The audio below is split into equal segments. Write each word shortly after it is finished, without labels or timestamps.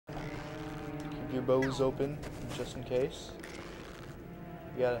keep your bows open just in case.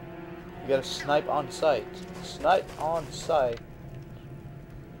 You gotta snipe on sight. Snipe on sight.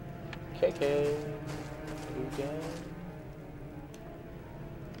 KK. Again.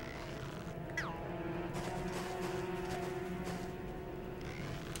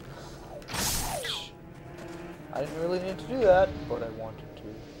 I didn't really need to do that, but I wanted to.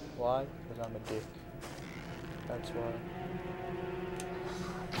 Why? Because I'm a dick. That's why.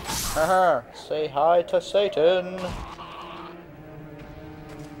 Haha! Say hi to Satan! I'm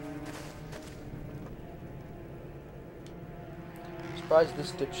surprised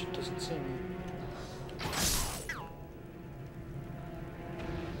this dipshit doesn't see me.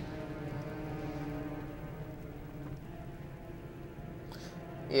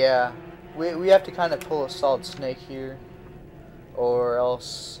 Yeah. We have to kind of pull a solid snake here, or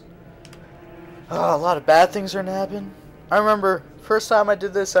else a lot of bad things are gonna happen. I remember first time I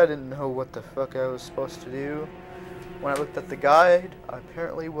did this, I didn't know what the fuck I was supposed to do. When I looked at the guide, I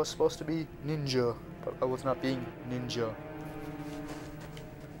apparently was supposed to be ninja, but I was not being ninja.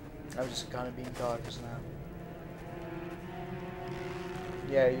 I was just kind of being God just now.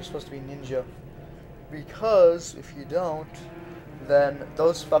 Yeah, you're supposed to be ninja, because if you don't, then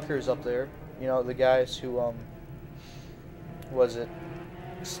those fuckers up there, you know, the guys who,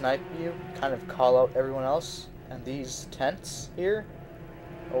 snipe you, kind of call out everyone else, and these tents here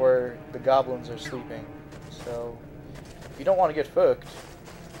are where the goblins are sleeping. So, if you don't want to get fucked,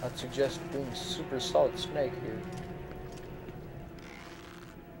 I'd suggest being super solid snake here.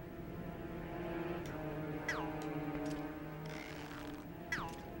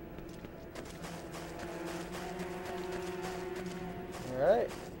 Alright,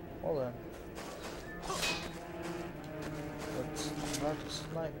 hold on. Let's start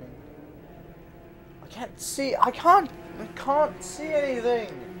sniping. I can't see anything!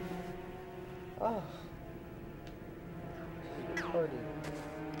 Oh. This is retarded.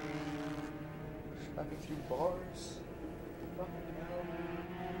 Sniping through bars? Fucking hell.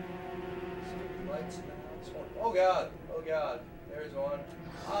 See lights now. Oh god! Oh god! There's one.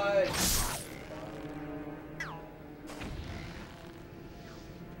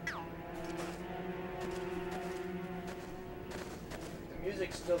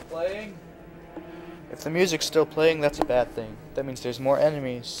 Still playing? If the music's still playing, that's a bad thing. That means there's more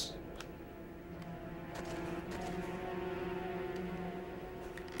enemies.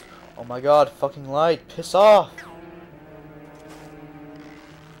 Oh my god, fucking light, piss off!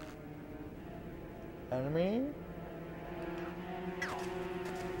 Enemy?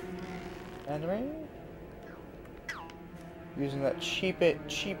 Enemy? Using that cheap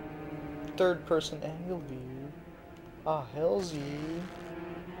third-person angle view. Ah, hell's you.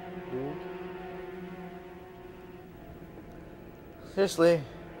 Dude. Seriously,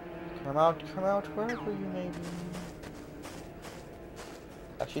 come out wherever you may be.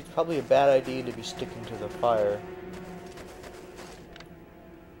 Actually, it's probably a bad idea to be sticking to the fire.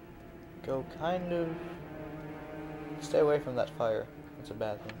 Go kind of... Stay away from that fire. That's a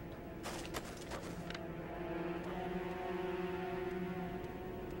bad thing.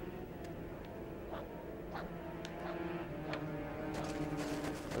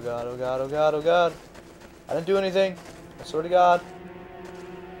 Oh god, oh god, oh god, oh god. I didn't do anything. I swear to God.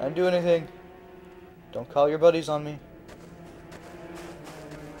 I didn't do anything. Don't call your buddies on me.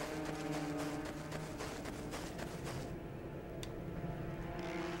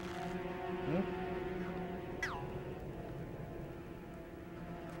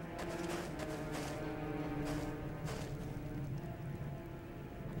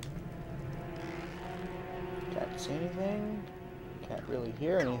 Can't see anything. Can't really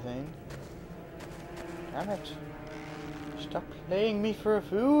hear anything. Damn it. Stop playing me for a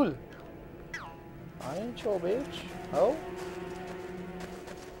fool. I ain't your bitch. Oh?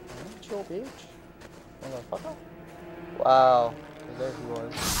 I ain't your bitch. Motherfucker. Wow. There he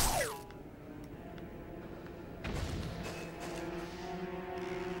was.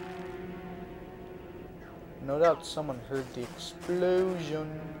 No doubt someone heard the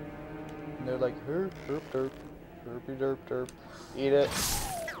explosion. And they're like, herp, herp, derp. Derpy derp derp. Eat it.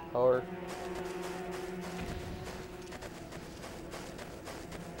 Or...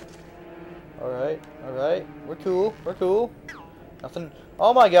 Alright, alright. We're cool, we're cool. Nothing...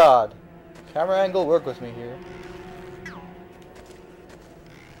 Oh my god! Camera angle, work with me here.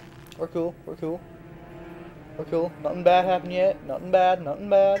 We're cool, we're cool. We're cool. Nothing bad happened yet. Nothing bad, nothing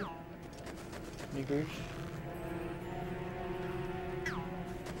bad. Niggers.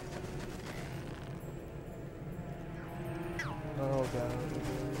 Oh god.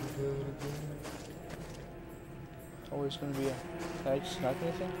 always gonna be a... Can I just snipe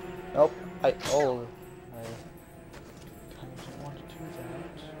anything? Nope. I kind of didn't want to do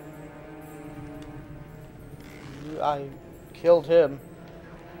that. I killed him.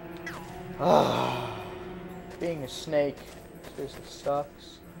 Being a snake seriously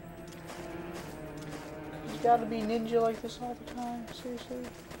sucks. You gotta be ninja like this all the time, seriously.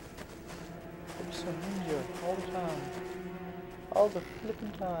 Be so ninja all the time. All the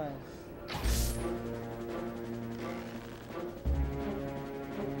flipping time.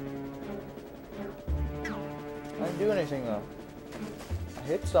 I didn't do anything though. I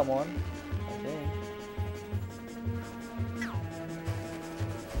hit someone, I think.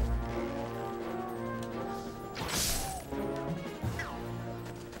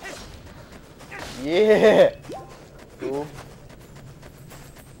 Yeah! Cool.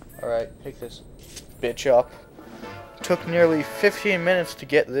 Alright, pick this bitch up. Took nearly 15 minutes to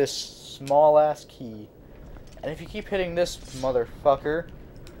get this small ass key. And if you keep hitting this motherfucker,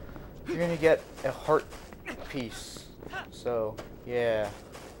 you're gonna get a heart piece. So, yeah.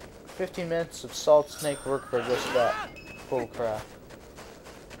 15 minutes of Solid Snake work for just that. Bull crap.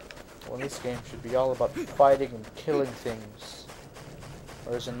 Well, this game should be all about fighting and killing things.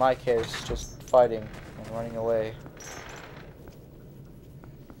 Whereas in my case, just fighting and running away.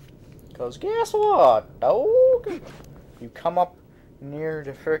 Because guess what, dog? You come up near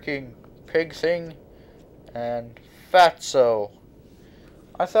the freaking pig thing, and fatso.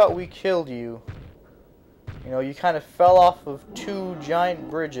 I thought we killed you. You know, you kind of fell off of 2 giant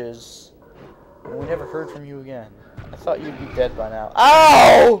bridges, and we never heard from you again. I thought you'd be dead by now.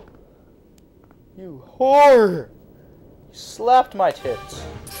 Ow! You whore! You slapped my tits.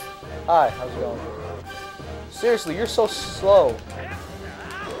 Hi, how's it going? Seriously, you're so slow.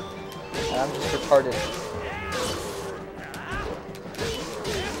 And I'm just retarded.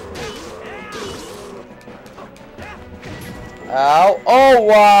 Ow! Oh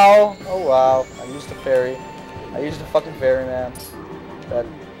wow! Oh wow! I used a fairy. I used a fucking fairy, man. That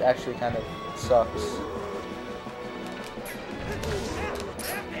actually kind of sucks.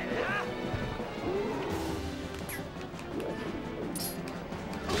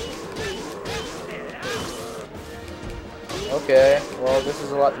 Okay, well this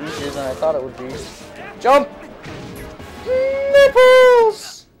is a lot easier than I thought it would be. Jump!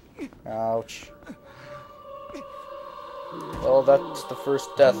 Nipples! Ouch. Well, that's the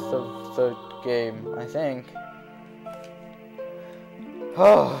first death of the game, I think.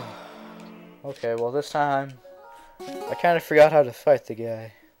 Oh. Okay, well this time, I kind of forgot how to fight the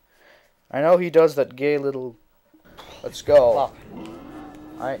guy. I know he does that gay little... Let's go.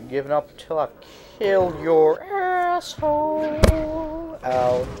 I ain't giving up until I kill your asshole.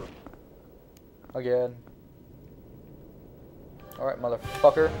 Ow. Again. Alright,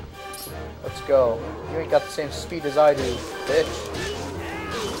 motherfucker. Let's go. You ain't got the same speed as I do, bitch.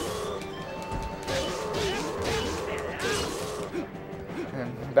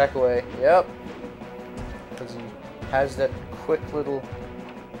 And back away. Yep. Because he has that quick little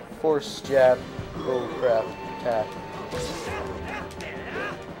force jab. Oh crap. Attack.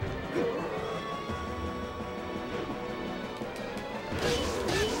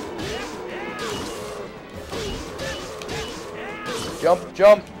 Jump,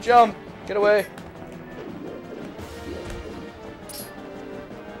 jump, jump! Get away!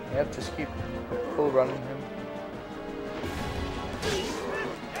 Yep, just keep full running him.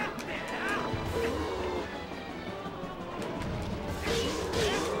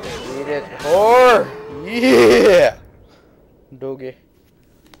 Eat it, whore! Yeah! Doggy.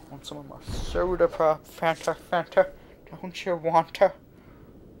 Want some of my soda pop? Fanta, Fanta. Don't you want to?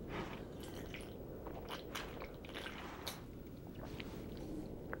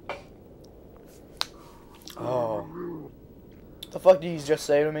 Oh. What the fuck did you just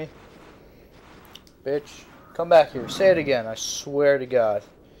say to me? Bitch. Come back here. Say it again. I swear to God.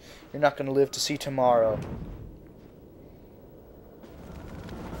 You're not gonna live to see tomorrow.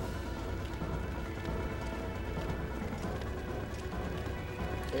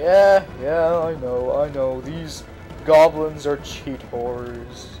 Yeah, I know. These goblins are cheat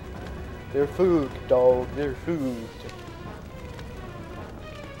whores. They're food, dog. They're food.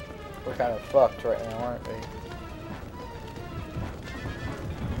 We're kind of fucked right now, aren't we?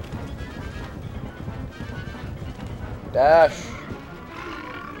 Dash!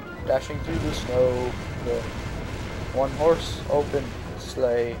 Dashing through the snow. The one-horse open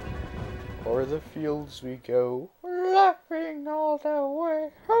sleigh. O'er the fields we go. We're laughing all the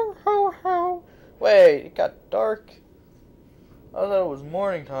way. Ho, ho, ho! Wait, it got dark. I thought it was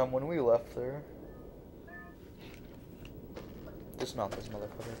morning time when we left there. Dismount this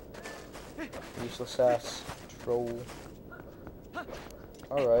motherfucker. Useless ass troll.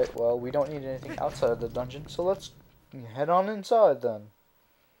 Alright, well, we don't need anything outside of the dungeon, so let's head on inside then.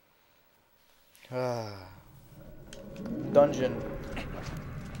 Dungeon.